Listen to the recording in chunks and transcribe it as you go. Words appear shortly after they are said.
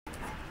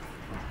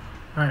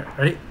Alright,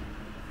 ready?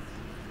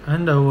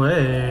 And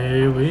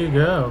away we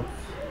go.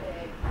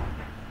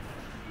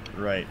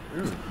 Right.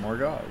 Ooh, more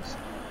dogs.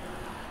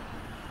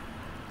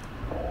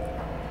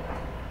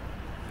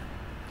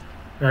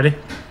 Ready?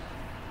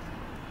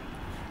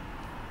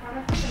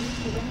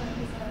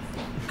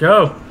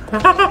 Go!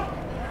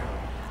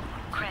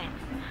 Crane,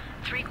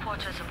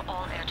 3/4 of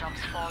all airdrops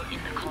fall in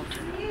the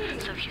cauldron.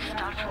 So if you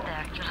start from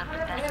there, you'll have the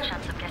best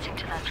chance of getting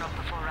to that drop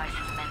before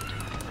Rice's men do.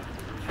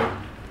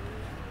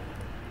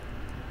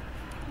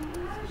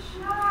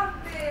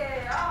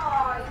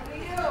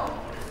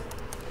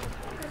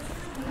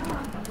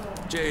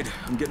 Jade,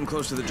 I'm getting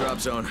close to the drop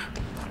zone.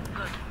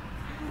 Good.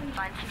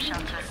 Find some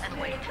shelter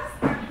and wait.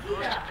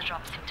 Most of the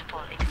drops seem to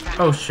fall exactly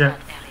Oh, in shit. that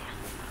area.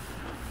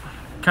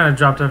 Kind of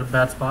dropped at a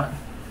bad spot.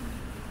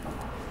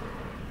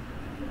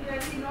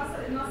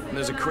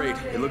 There's a crate.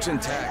 It looks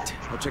intact.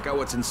 I'll check out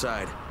what's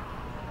inside.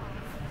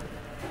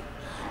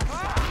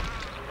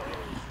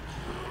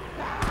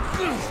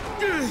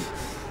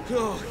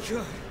 Oh,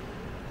 God.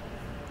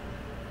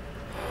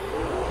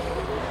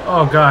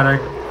 Oh god, I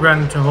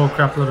ran into a whole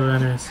crap load of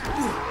enemies.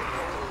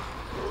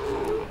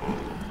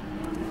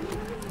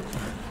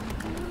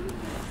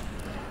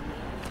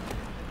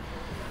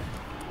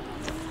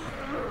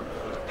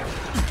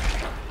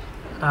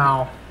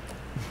 Ow.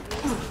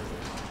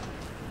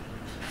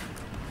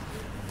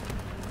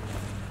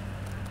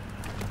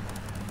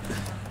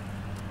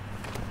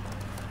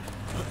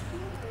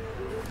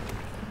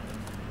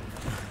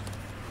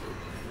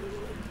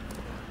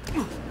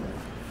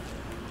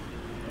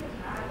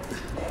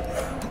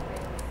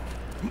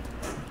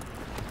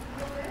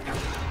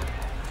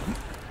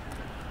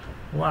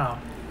 Wow.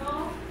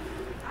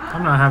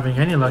 I'm not having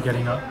any luck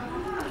getting up.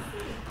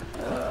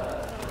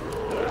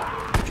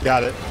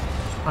 Got it.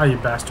 Oh, you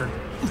bastard.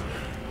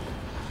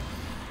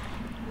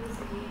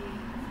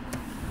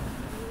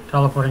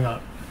 Teleporting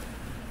up.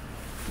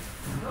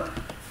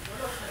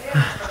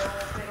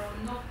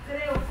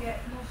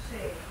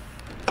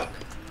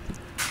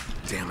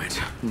 Damn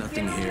it.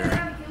 Nothing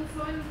here.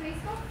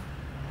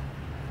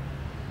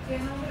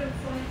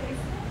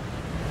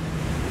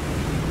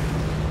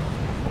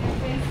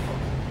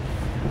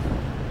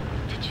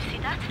 Did you see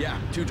that? Yeah,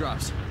 2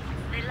 drops.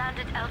 They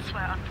landed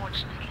elsewhere,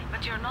 unfortunately,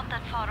 but you're not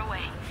that far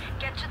away.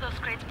 Get to those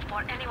crates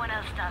before anyone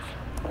else does.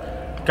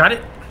 Got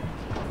it?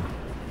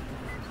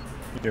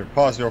 Here,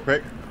 pause real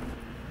quick.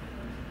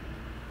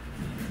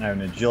 I have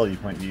an agility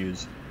point to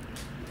use.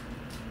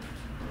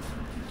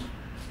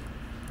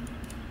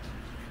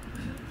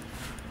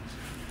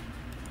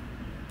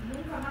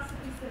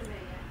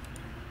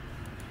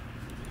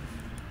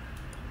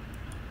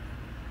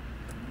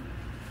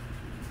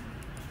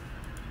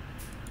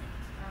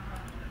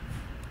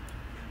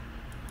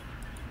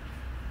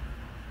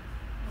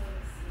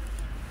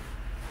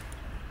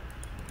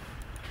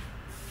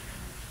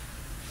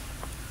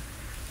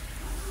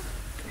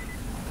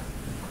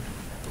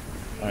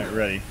 Alright,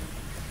 ready.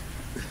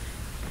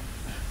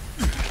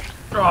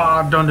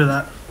 Oh, don't do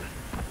that.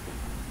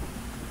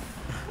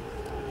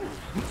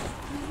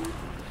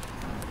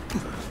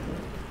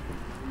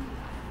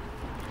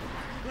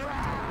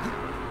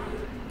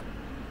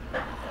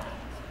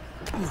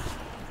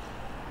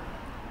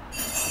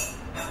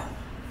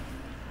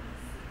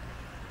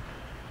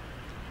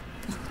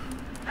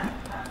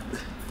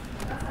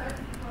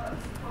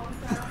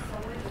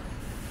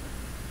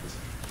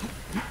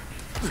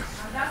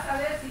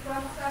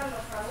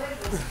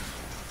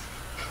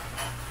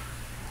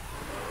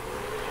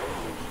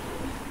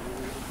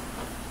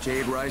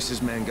 Jade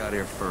Rice's men got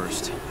here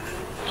first.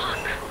 Fuck.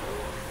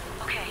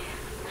 Okay.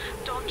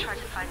 Don't try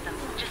to fight them.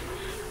 Just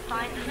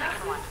find the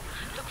second one.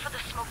 Look for the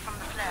smoke from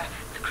the flare.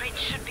 The crate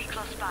should be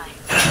close by.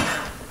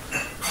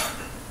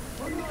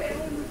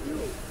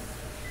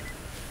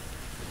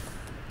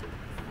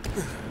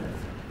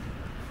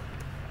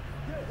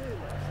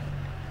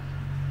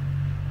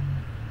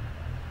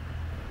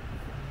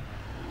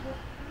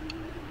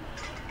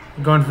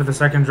 Going for the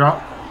second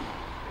drop.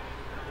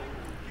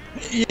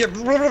 Yeah.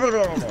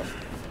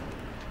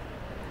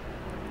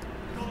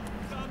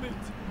 Damn it!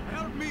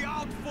 Help me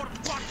out for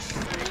fuck's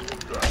sake!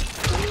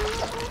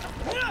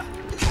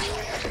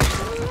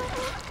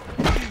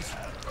 Please,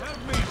 help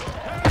me!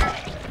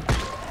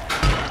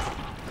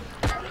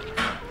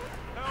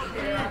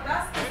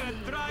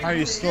 How are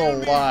you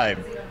still alive?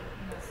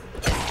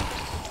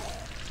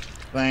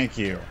 Thank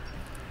you.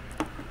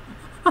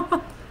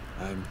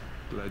 I'm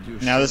glad you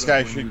Now this showed guy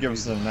up when should you give did.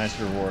 us a nice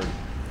reward.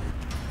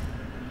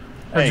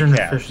 That's Hey, cash,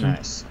 inefficient.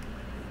 nice.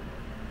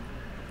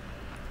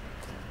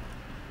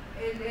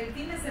 ¿El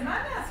fin de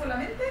semana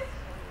solamente?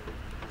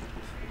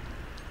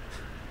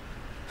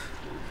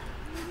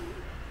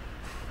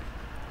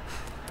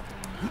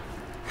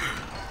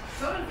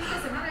 ¿Solo el fin de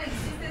semana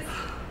hiciste,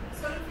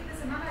 solo el fin de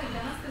semana y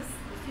ganaste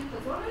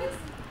 $200?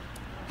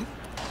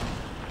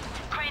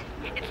 Crane,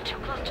 it's too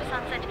close to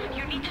sunset.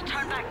 You need to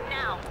turn back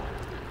now.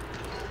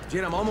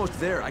 Jade, I'm almost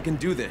there. I can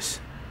do this.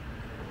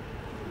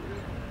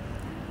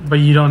 But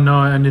you don't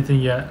know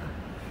anything yet.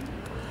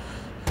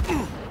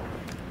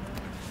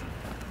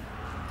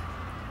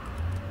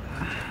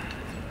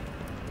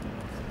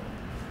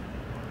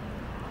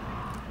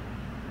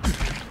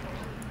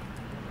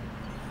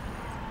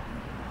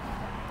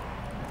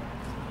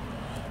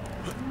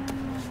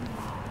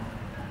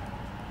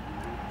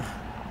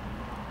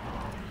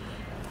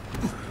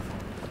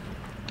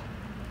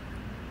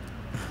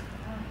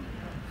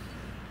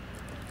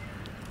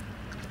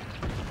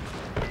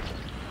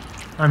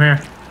 I'm here.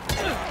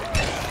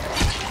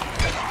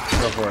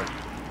 Go for it.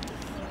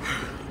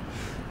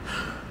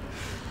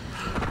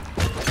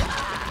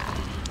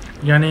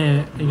 You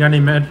got any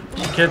med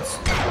kits?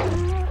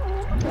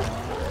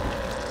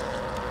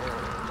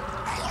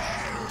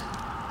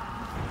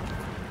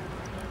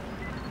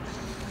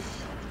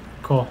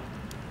 Cool.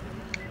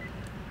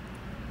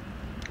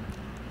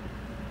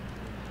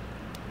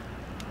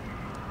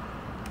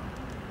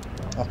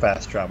 I'll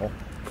fast travel.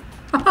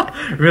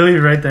 Really,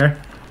 right there?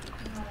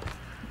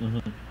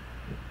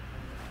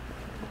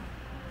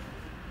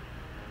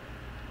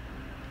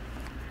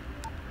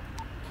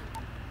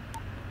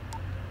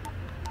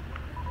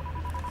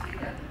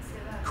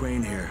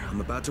 Crane here.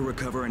 I'm about to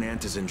recover an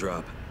antizin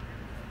drop.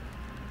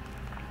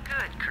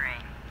 Good,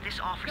 Crane. This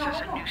offers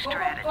us a new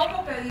strategy.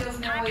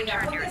 Time to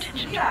turn your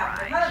attention to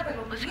Rise.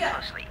 Listen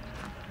closely.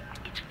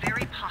 It's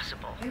very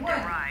possible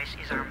that Rise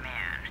is our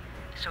man.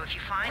 So if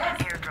you find an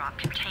airdrop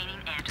containing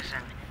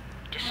antizin,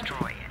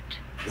 destroy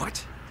it.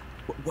 What?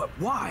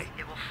 Why?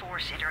 It will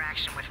force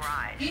interaction with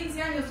Rise.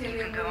 15 años y You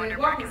can el go under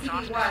guapo Birkin's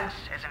sigue igual.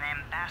 auspices as an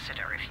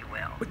ambassador, if you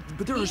will.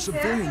 But there are 15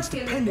 civilians años y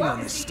el depending on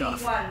guapo this sigue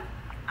stuff. igual.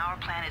 Our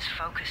plan is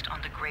focused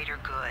on the greater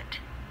good.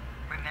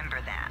 Remember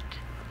that.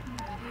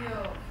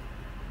 Dios.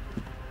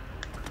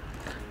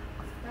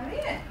 Está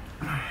bien.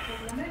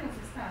 Por lo menos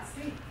está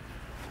así.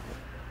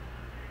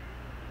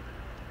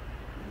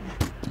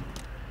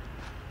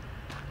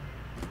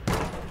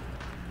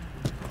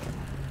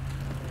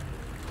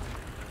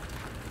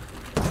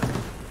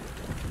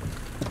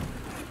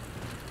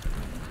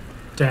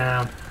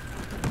 Damn.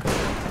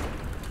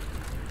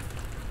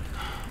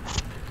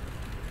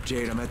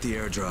 Jade, I'm at the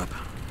airdrop.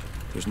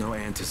 There's no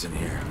antizin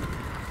here.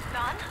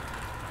 Done?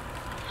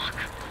 Fuck.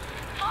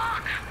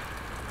 Fuck!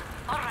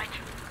 Alright.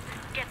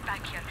 Get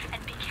back here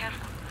and be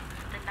careful.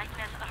 The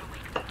nightmares are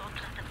awake. Don't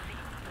let them see.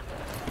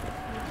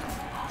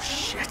 Oh,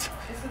 shit.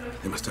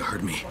 They must have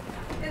heard me.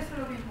 Eso es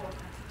lo que importa.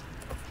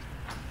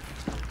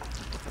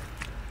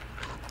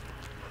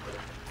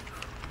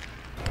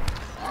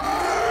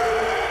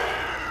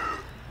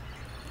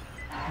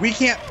 We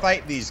can't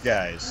fight these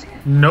guys.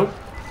 Nope.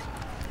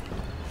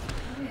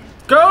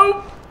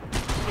 Go!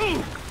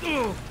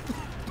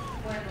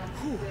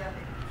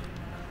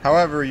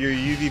 However, your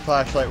UV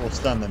flashlight will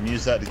stun them.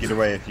 Use that to get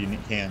away if you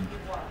can.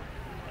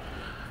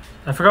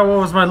 I forgot what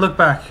was my look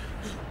back.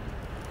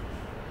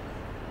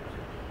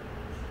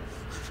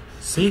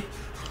 C?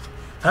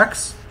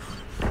 X?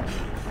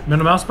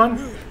 Middle mouse button?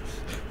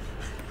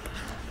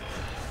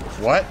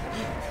 What?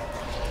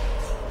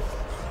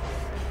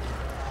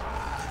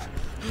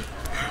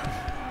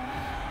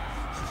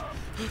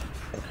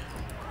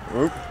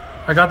 Oop.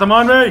 I got them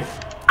on me!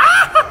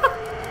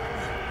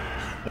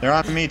 They're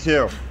on me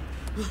too.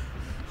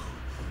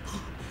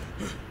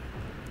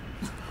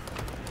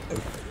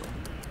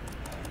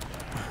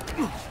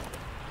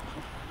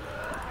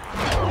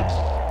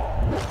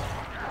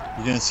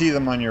 You can see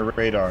them on your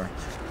radar.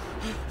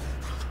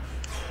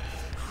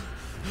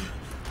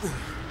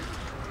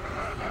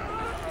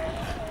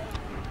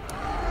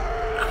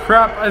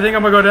 Crap, I think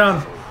I'm gonna go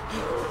down.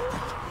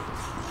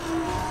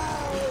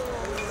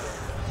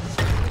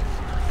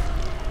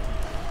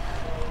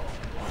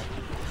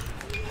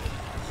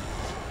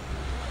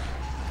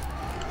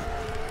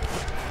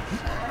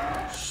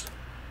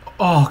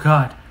 Oh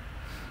god.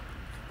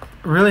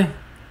 Really?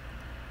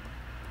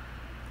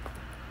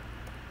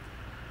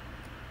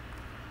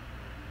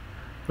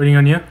 Waiting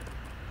on you?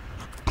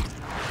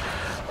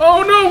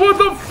 Oh no, what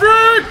the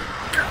frick?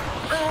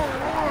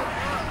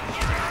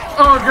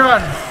 Oh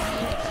god.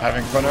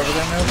 Having fun over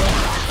there, Nova?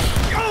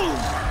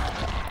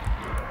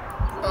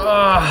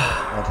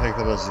 I'll take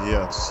that as a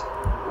yes.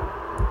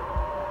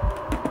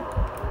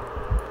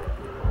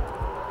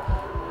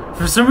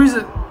 For some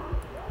reason,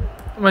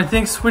 my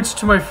thing switched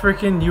to my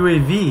freaking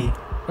UAV.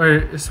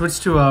 Or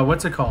switched to,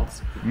 what's it called?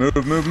 Move,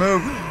 move,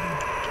 move.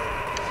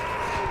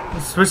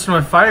 It switched to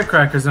my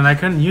firecrackers and I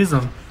couldn't use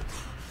them.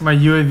 My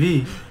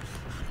UAV.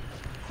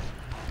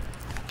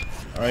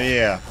 Oh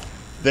yeah.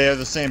 They have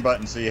the same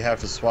button, so you have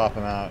to swap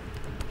them out.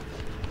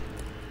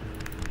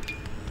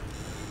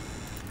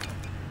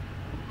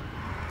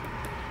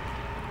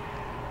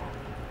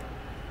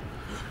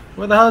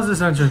 Where the hell is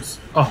this entrance?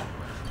 Oh.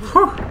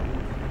 Whew.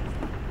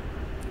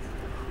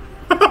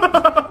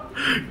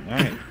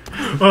 Alright.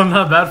 Well,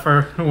 not bad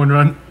for one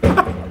run.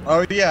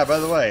 Oh yeah, by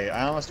the way,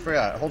 I almost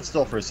forgot. Hold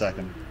still for a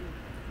second.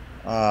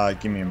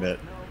 Give me a bit.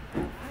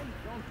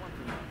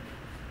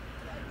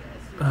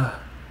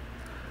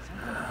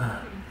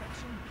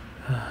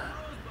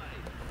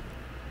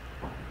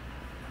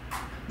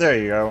 There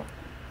you go.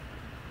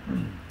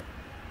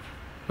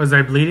 Was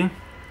I bleeding?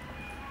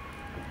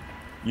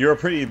 You were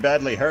pretty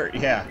badly hurt,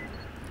 yeah.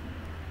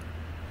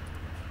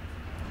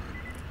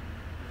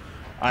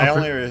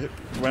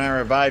 When I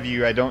revive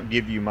you, I don't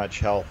give you much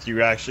health.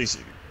 You actually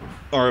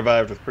are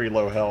revived with pretty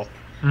low health.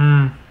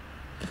 Mm.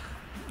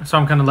 So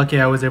I'm kind of lucky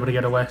I was able to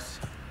get away.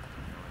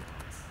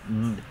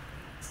 Mm.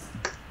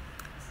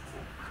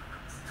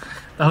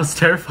 That was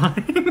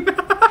terrifying.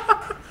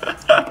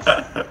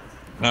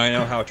 Now I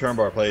know how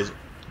Turnbar plays.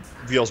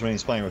 feels when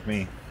he's playing with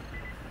me.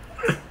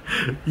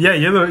 Yeah,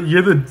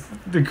 you're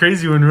the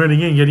crazy one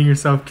running in, getting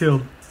yourself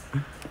killed.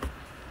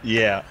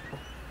 Yeah.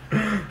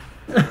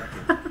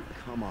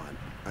 Come on.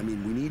 I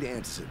mean, we need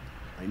Anderson.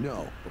 I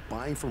know, but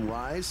buying from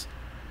Rise?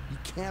 You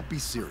can't be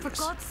serious. For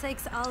God's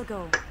sakes, I'll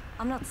go.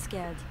 I'm not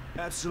scared.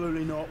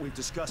 Absolutely not. We've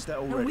discussed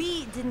that No, already.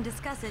 we didn't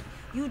discuss it.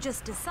 You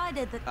just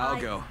decided that I'll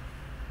go.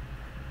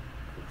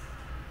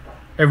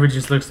 Everyone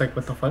just looks like,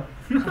 what the fuck?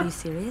 Are you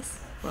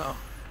serious? Well,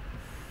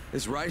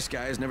 this Rice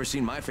guy has never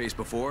seen my face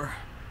before.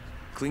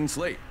 Clean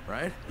slate,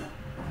 right?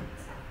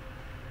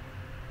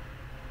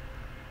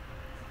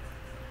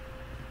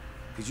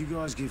 Could you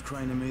guys give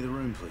Crane and me the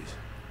room, please?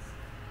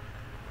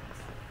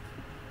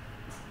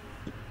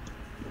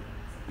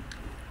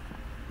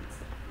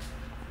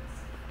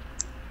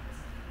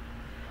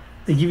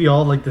 They give you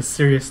all like this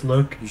serious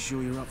look. You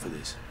sure you're up for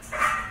this?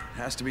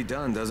 Has to be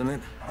done, doesn't it?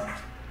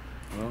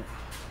 Well,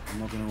 I'm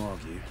not going to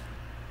argue.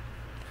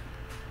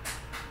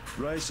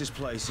 Race's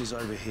place is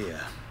over here.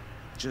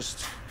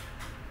 Just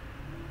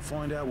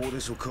find out what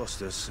this will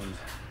cost us and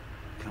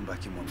come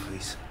back in one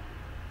piece.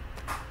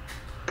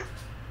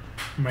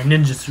 My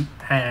ninja suit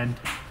hand.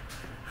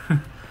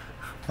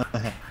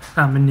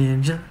 I'm a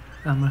ninja.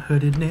 I'm a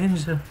hooded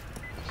ninja.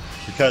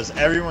 Because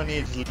everyone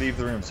needs to leave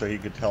the room so he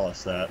could tell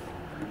us that.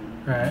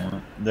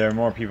 Alright. There are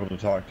more people to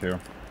talk to.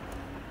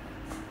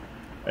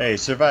 Hey,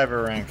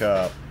 Survivor rank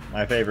up.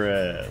 My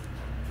favorite.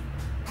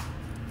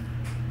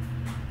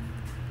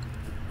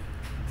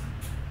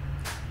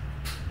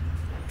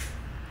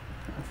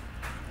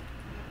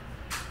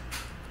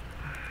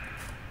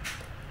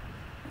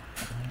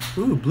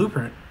 Ooh,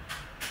 blueprint.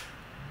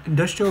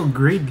 Industrial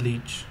grade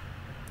leech.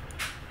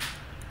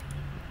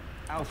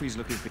 Alfie's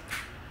looking for...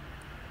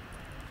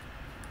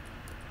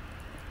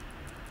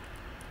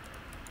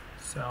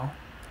 So.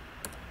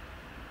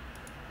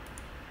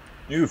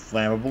 New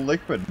flammable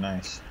liquid,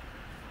 nice.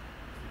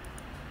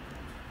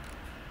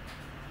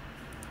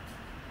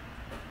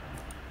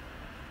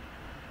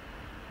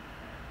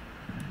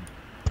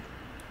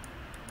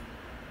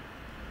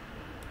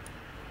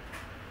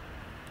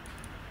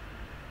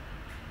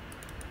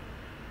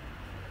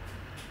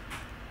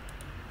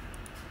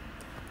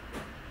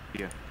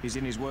 He's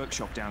in his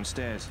workshop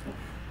downstairs.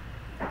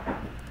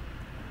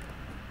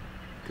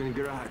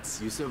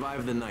 Congrats, you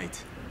survived the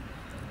night.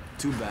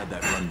 Too bad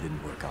that run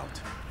didn't work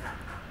out.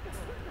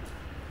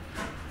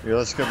 Here,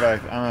 let's go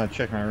back. I'm gonna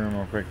check my room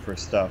real quick for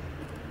stuff.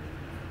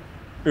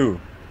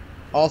 Ooh.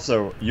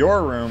 Also,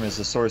 your room is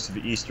a source of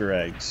Easter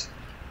eggs.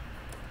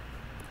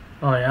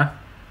 Oh yeah?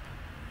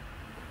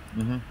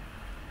 Mm-hmm.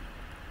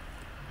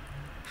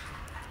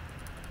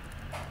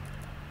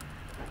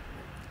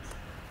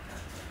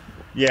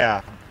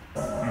 Yeah.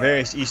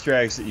 Various Easter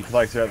eggs that you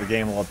collect throughout the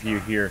game will appear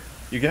here.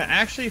 You can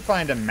actually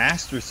find a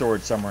Master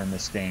Sword somewhere in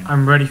this game.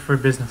 I'm ready for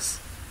business.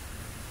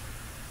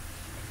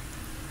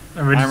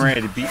 I'm ready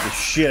to beat the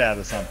shit out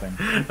of something.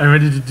 I'm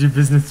ready to do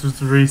business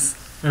with Rice.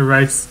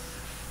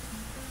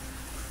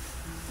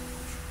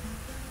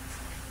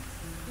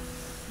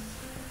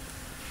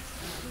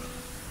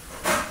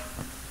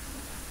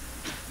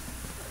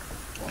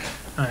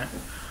 Alright.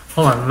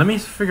 Hold on, let me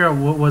figure out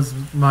what was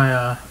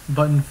my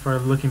button for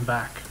looking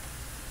back.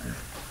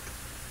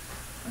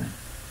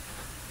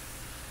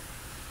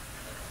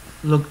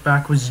 Look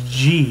back was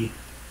G.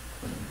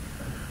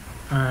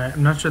 Alright,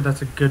 I'm not sure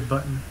that's a good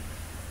button.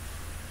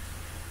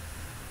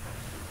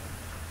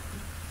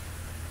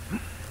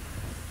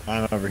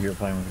 I'm over here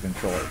playing with the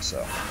controller,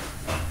 so.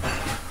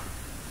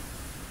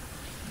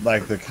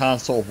 Like the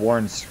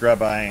console-worn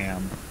scrub I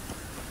am.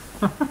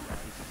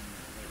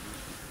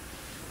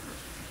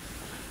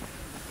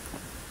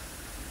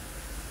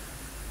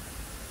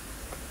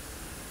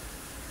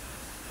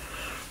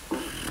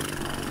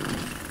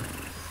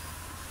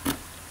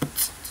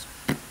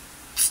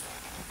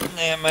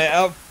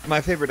 And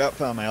my favorite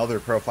outfit on my other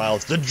profile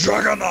is the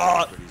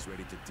Juggernaut!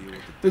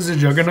 This is a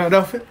Juggernaut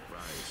outfit?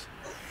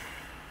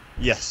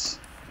 Yes.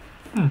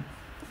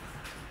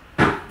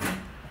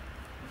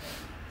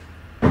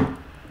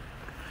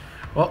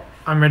 Well,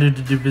 I'm ready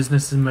to do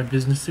business in my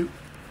business suit.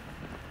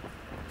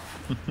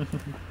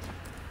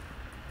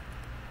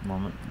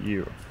 Moment,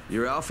 you.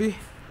 You're Alfie?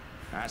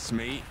 That's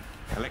me.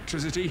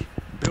 Electricity,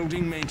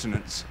 building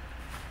maintenance.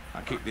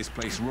 I keep this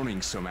place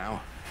running somehow.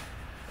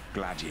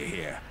 Glad you're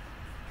here.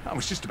 I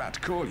was just about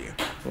to call you.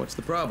 What's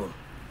the problem?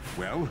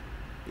 Well,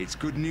 it's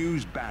good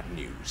news, bad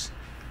news.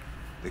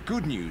 The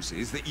good news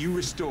is that you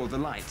restored the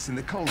lights in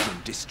the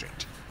Cauldron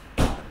district.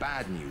 The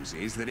bad news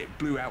is that it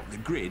blew out the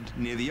grid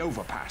near the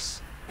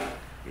overpass.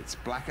 It's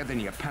blacker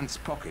than your pants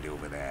pocket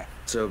over there.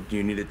 So,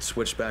 you need it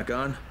switched back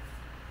on?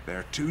 There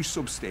are 2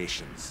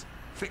 substations.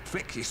 Flick,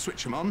 flick, you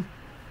switch them on.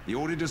 The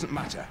order doesn't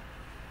matter.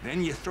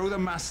 Then you throw the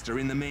master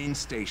in the main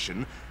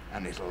station,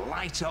 and it'll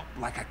light up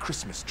like a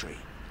Christmas tree.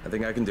 I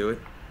think I can do it.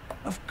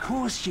 Of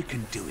course you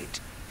can do it.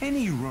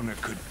 Any runner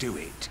could do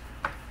it.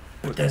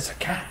 But there's a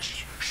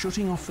catch.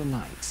 Shutting off the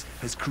lights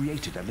has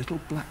created a little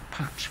black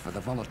patch for the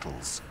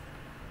volatiles.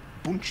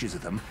 Bunches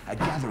of them are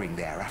gathering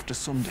there after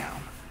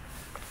sundown.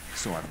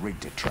 So I've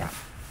rigged a trap.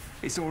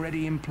 It's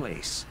already in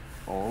place,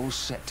 all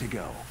set to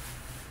go.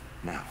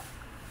 Now,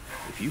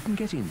 if you can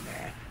get in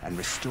there and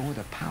restore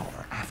the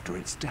power after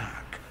it's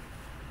dark,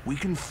 we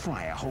can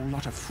fry a whole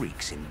lot of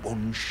freaks in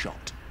one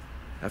shot.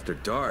 After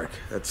dark,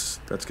 that's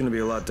gonna be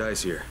a lot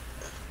dicier.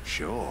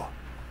 Sure.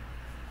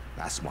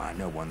 That's why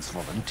no one's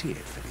volunteered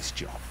for this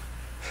job.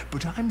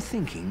 But I'm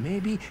thinking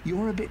maybe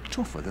you're a bit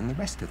tougher than the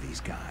rest of these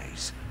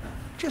guys.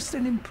 Just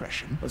an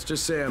impression. Let's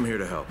just say I'm here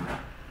to help.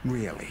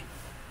 Really?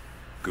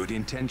 Good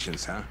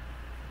intentions, huh?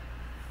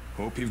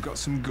 Hope you've got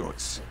some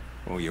guts,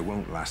 or you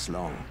won't last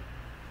long.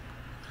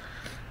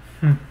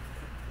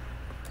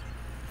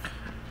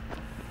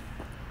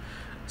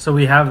 So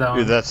we have that one.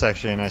 Dude, that's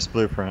actually a nice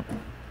blueprint.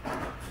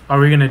 Are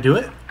we gonna do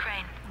it?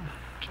 Crane,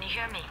 can you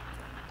hear me?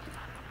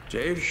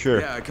 Jade?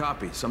 Sure. Yeah, I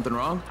copy. Something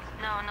wrong?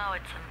 No,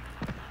 it's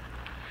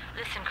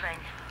Listen, Crane,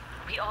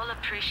 we all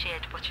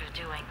appreciate what you're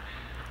doing.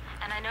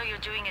 And I know you're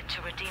doing it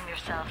to redeem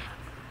yourself.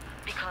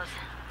 Because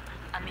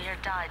Amir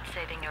died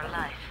saving your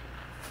life.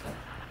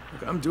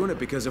 Look, I'm doing it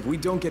because if we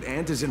don't get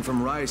antizin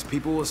from Rice,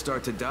 people will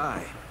start to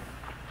die.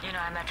 You know,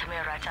 I met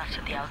Amir right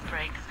after the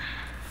outbreak.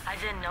 I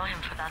didn't know him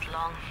for that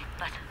long,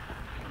 but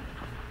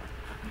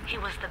he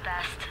was the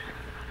best,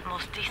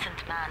 most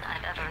decent man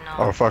I've ever known.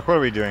 Oh fuck, what are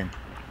we doing?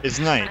 It's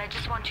night. But I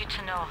just want you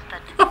to know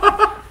that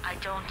I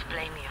don't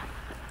blame you.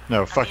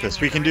 No, fuck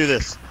this. We can do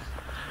this.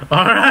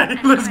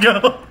 Alright, let's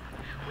go.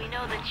 We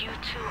know that you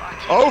two are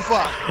Oh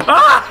fuck!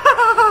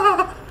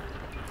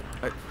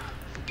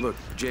 Look,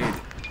 Jade,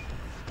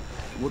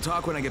 we'll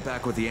talk when I get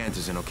back with the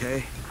antizin,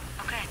 okay?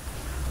 Okay.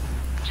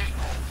 Just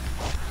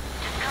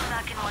come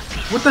back in one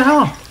piece. What the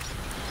hell?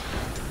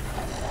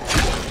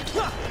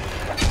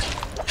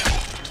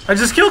 I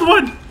just killed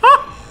one!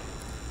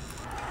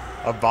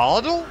 A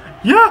volatile?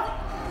 Yeah!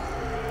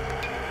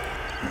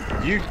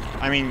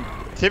 I mean,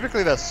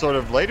 typically that's sort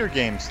of later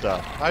game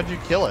stuff. How'd you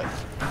kill it?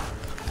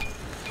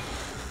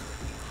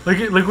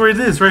 Look where it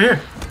is, right here.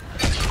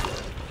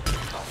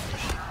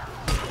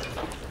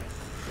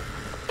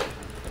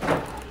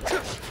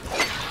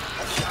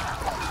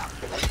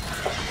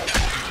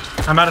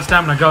 I'm out of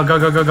stamina. Go, go,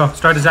 go, go, go.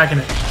 Start attacking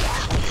it.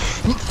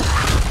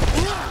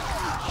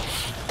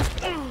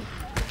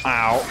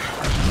 Ow.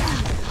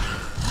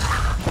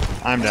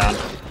 I'm down.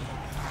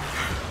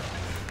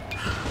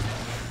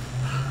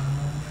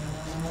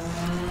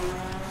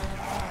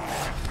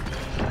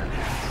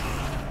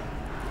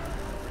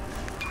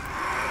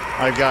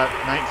 I've got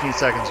 19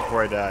 seconds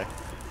before I die.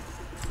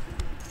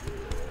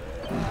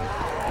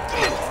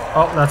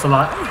 Oh, that's a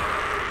lot.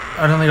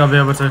 I don't think I'll be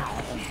able to.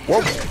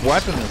 What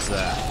weapon is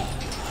that?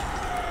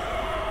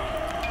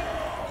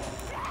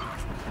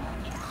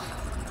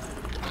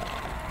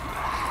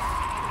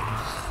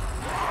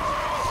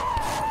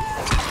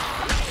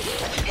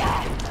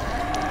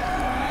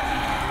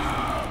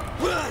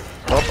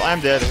 Well,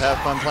 I'm dead. Have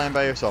fun playing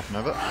by yourself,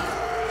 Nova.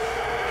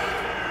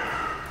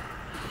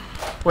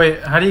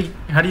 Wait, how do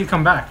you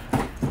come back?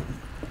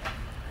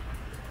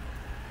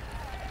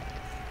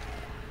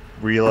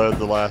 Reload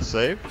the last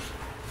save.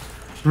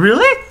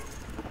 Really?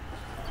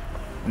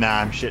 Nah,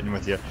 I'm shitting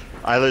with you.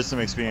 I lose some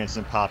experience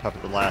and pop up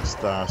at the last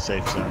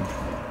safe zone.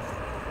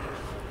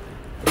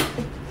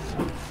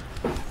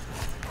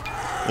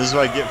 This is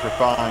what I get for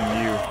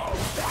following you.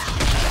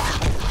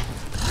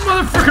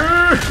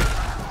 Motherfucker!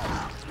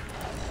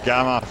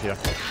 Got him off you.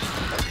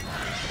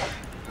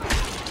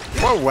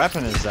 What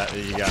weapon is that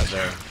you got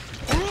there?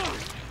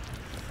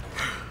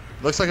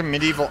 Looks like a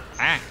medieval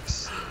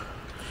axe.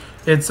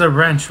 It's a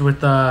wrench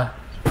with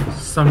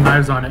some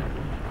knives on it.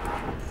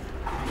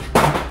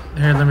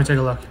 Here, let me take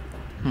a look.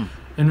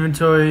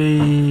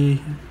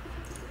 Inventory.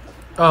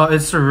 Oh,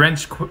 it's a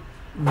wrench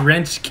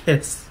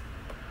kiss.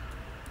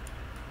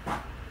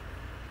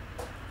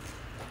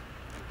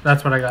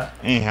 That's what I got.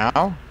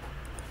 Anyhow.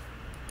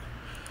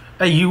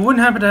 Hey, you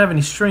wouldn't happen to have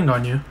any string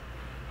on you?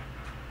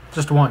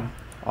 Just one.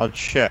 I'll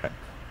check.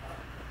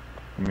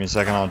 Give me a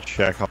second, I'll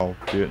check. I'll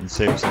do it in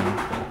safe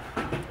zone.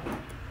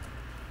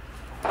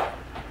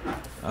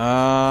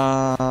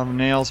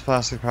 Nails,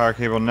 plastic power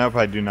cable. Nope,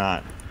 I do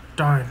not.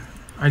 Darn.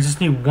 I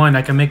just need one.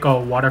 I can make a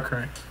water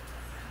current.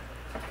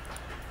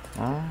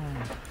 Oh.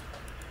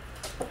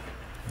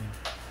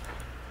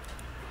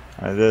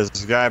 Alright, there's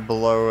this guy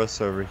below us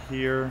over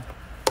here.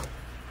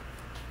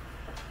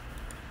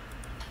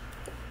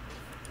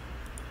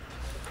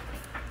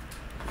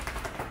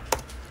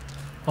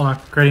 Hold on.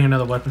 Creating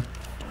another weapon.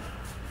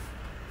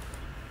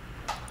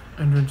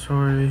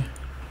 Inventory.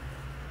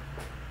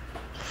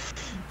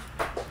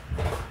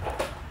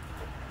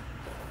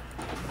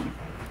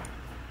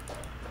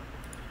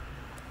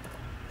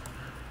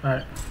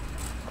 Alright.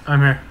 I'm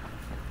here.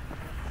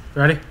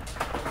 Ready?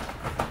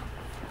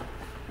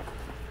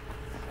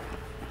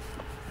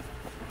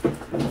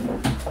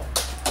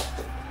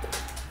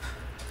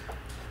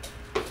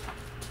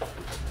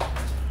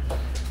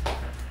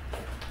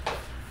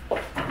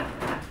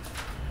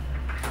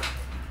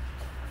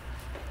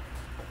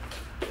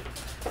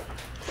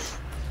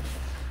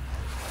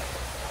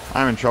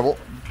 I'm in trouble.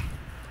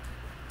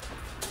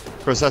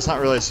 Of course, that's not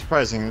really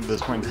surprising at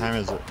this point in time,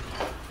 is it?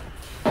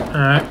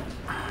 Alright.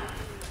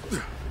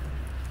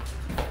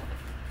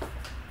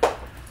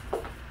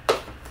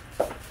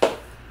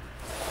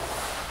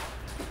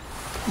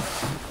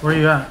 Where are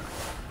you at?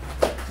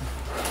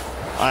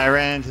 I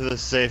ran into the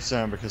safe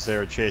zone because they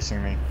were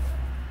chasing me.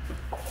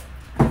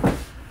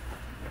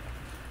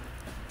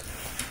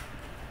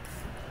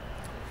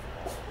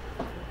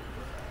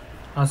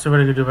 I'll see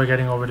what I can do by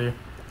getting over to you.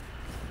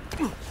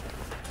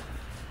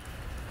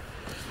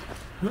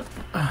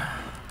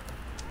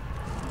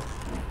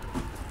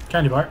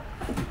 Candy bar.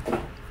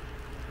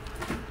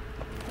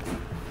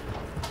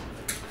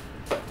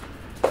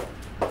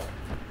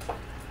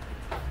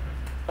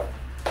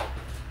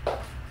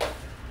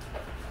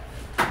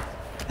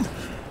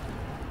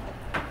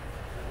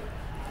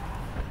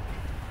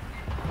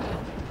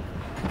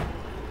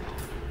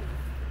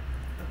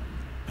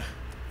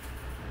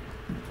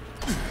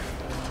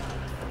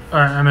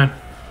 Alright, I'm in.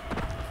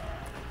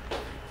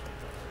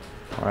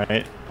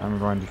 Alright, I'm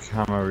going to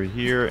come over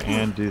here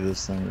and do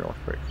this thing real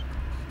quick.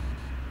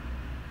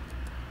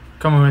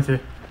 Coming with you.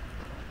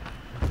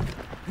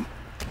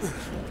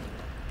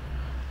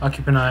 I'll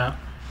keep an eye out.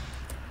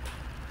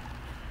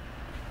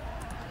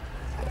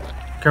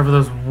 Careful,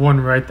 there's one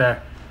right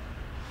there.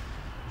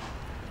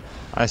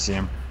 I see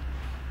him.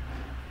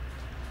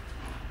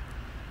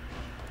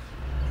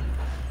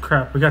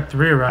 Crap, we got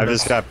 3 around I us.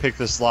 just gotta pick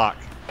this lock.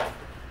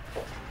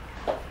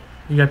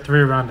 You got 3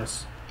 around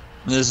us.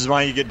 This is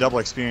why you get double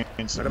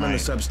experience. Right, I'm in the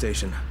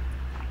substation.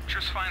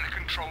 Just find the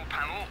control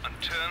panel and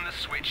turn the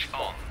switch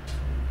on.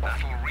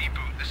 That'll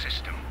reboot the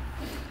system.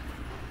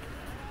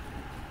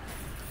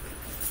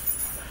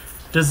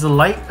 Does the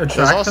light attract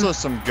There's also them?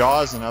 some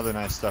gauze and other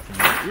nice stuff in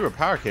here. Ooh, a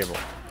power cable.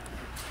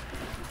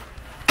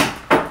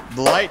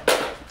 The light...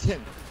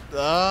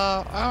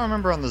 I don't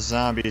remember on the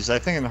zombies. I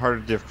think in the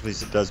harder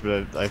difficulties it does,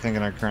 but I think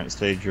in our current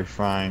stage you're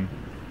fine.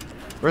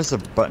 Where's the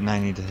button I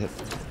need to hit?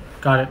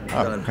 Got it.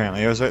 Oh,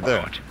 apparently it was right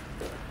there. Good.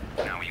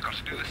 Now you got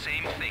to do the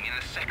same thing in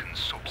the second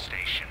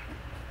substation.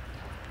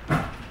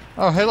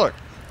 Oh, hey, look.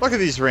 Look at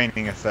these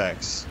raining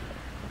effects.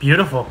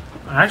 Beautiful.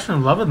 I'm actually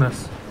loving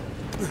this.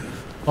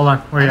 Hold on,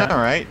 where you at? All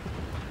right.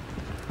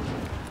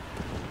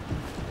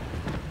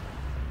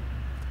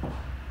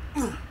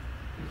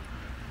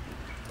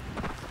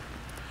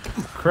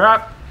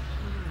 Crap.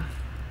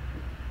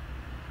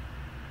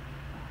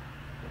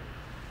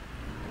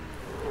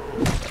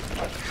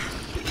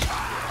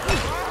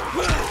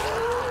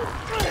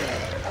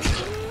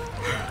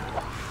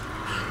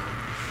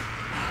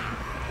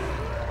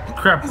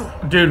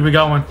 Crap. Dude, we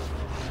got one.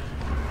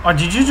 Oh,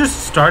 did you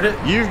just start it?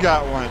 You've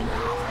got one.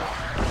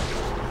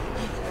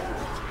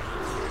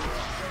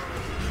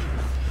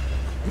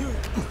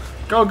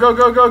 Go, go,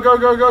 go, go, go,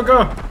 go, go,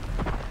 go.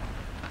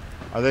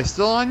 Are they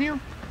still on you?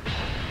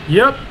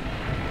 Yep.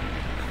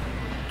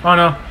 Oh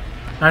no.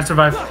 I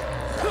survived.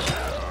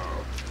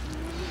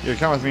 Here,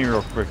 come with me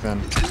real quick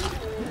then.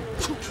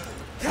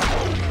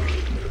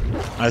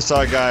 I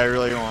saw a guy I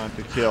really wanted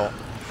to kill.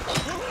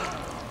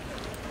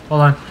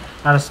 Hold on.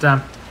 Out of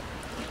stem.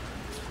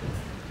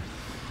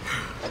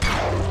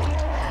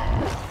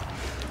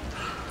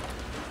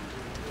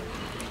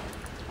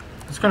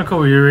 It's kind of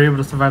cool you were able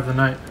to survive the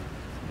night.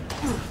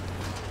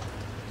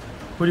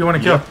 Who do you want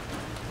to kill? Yep.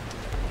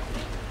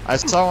 I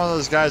saw one of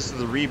those guys with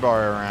the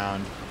rebar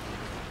around.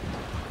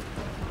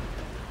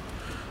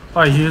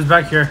 Oh, he was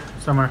back here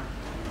somewhere.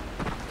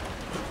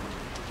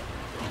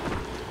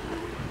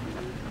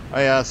 Oh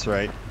yeah, that's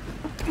right.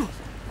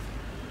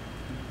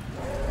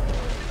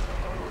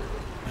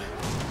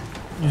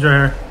 He's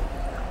right here.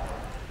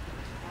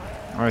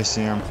 Oh, I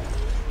see him.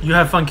 You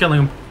have fun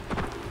killing him.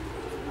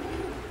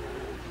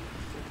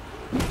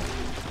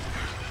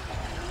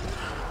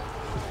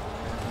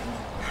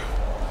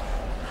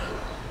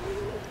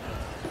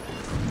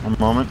 One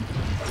moment.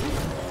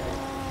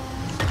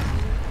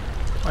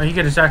 Oh, you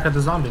get attacked at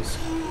the zombies.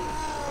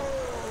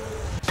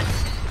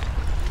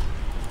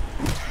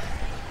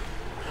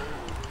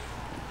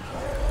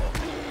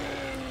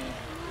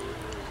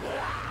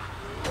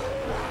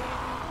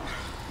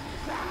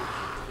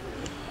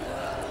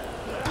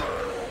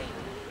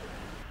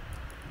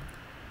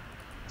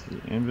 The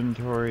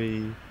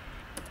inventory,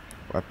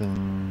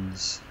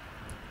 weapons.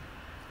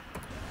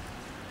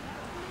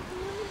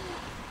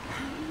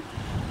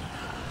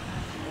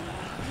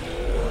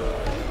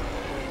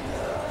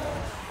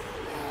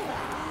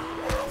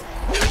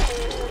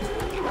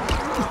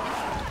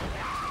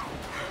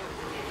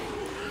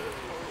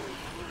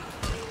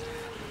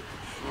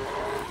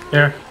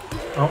 Here.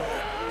 Oh,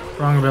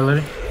 wrong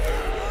ability.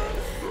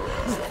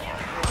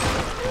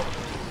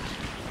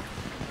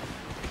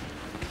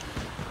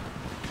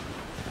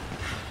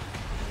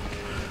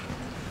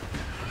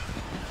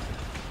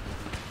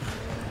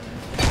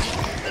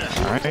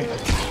 Alright.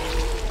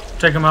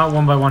 Take them out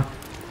one by one.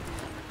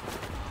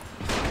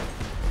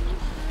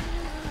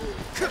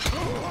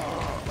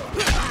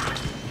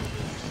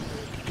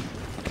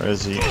 Where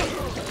is he?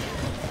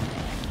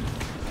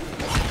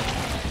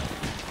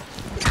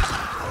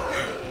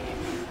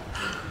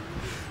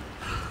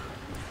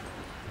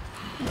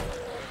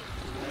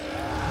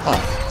 Huh,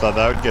 thought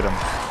that would get him.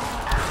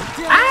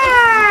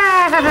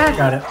 Ah!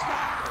 Got it.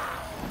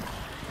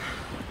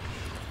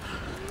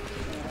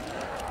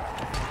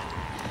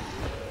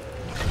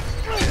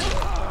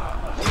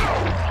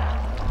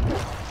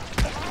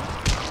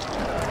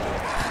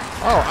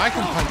 Oh, I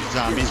can punch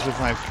zombies with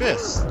my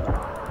fists.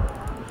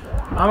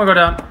 I'm gonna go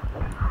down.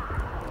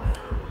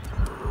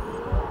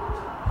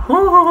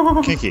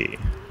 Woo! Kinky.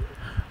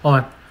 Hold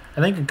on.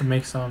 I think I can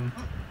make some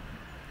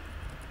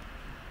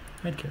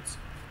medkits.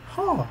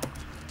 Oh.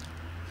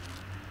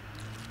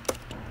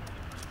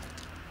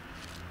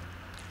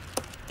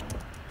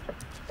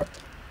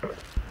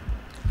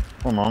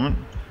 One moment.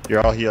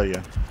 Here, I'll heal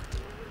you.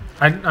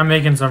 I'm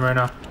making some right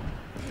now.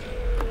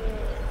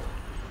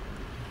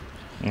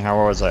 And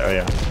how was I? Oh,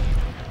 yeah.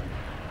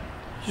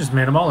 You just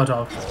made a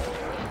Molotov.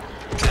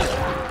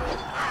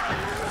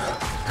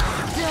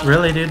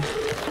 Really, dude?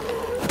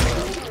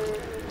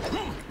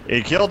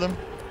 You killed him.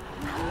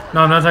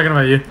 No, I'm not talking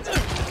about you.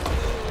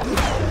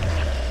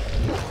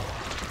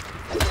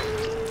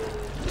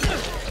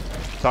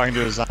 Talking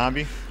to a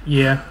zombie?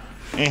 Yeah.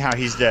 Anyhow,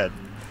 he's dead.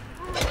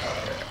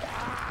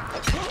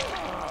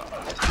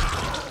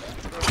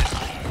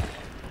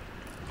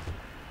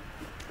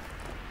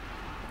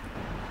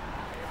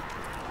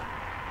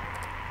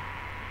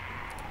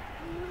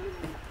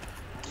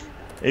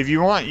 If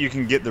you want, you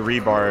can get the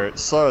rebar.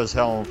 It's slow as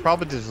hell and will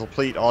probably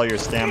deplete all your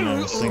stamina in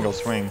a single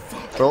swing.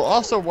 But it'll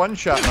also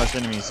one-shot most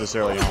enemies this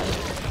early on.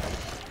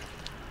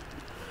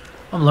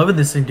 I'm loving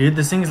this thing, dude.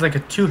 This thing is like a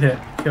 2-hit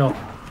kill.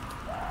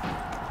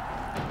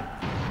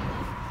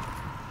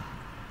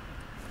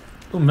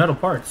 Ooh, metal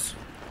parts.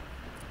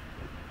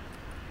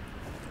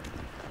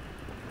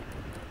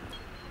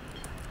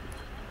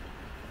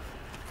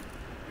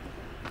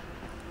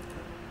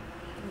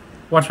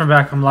 Watch my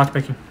back. I'm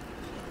lockpicking.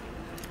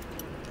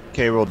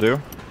 Okay, we'll do.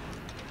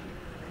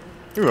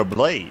 Ooh, a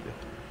blade.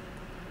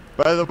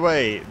 By the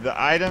way, the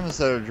items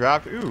that are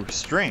dropped... Ooh,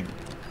 string.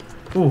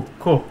 Ooh,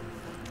 cool.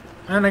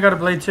 And I got a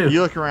blade too.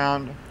 You look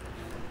around.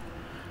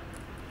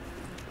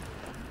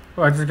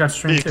 Oh, I just got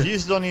string If too. you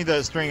still need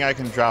that string, I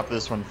can drop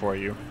this one for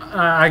you.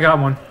 I got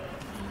one.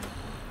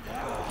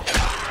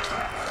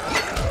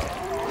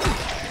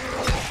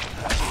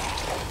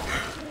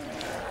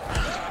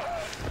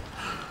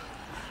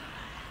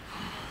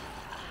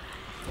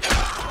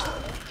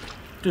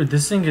 Dude,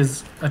 this thing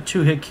is a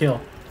 2-hit kill.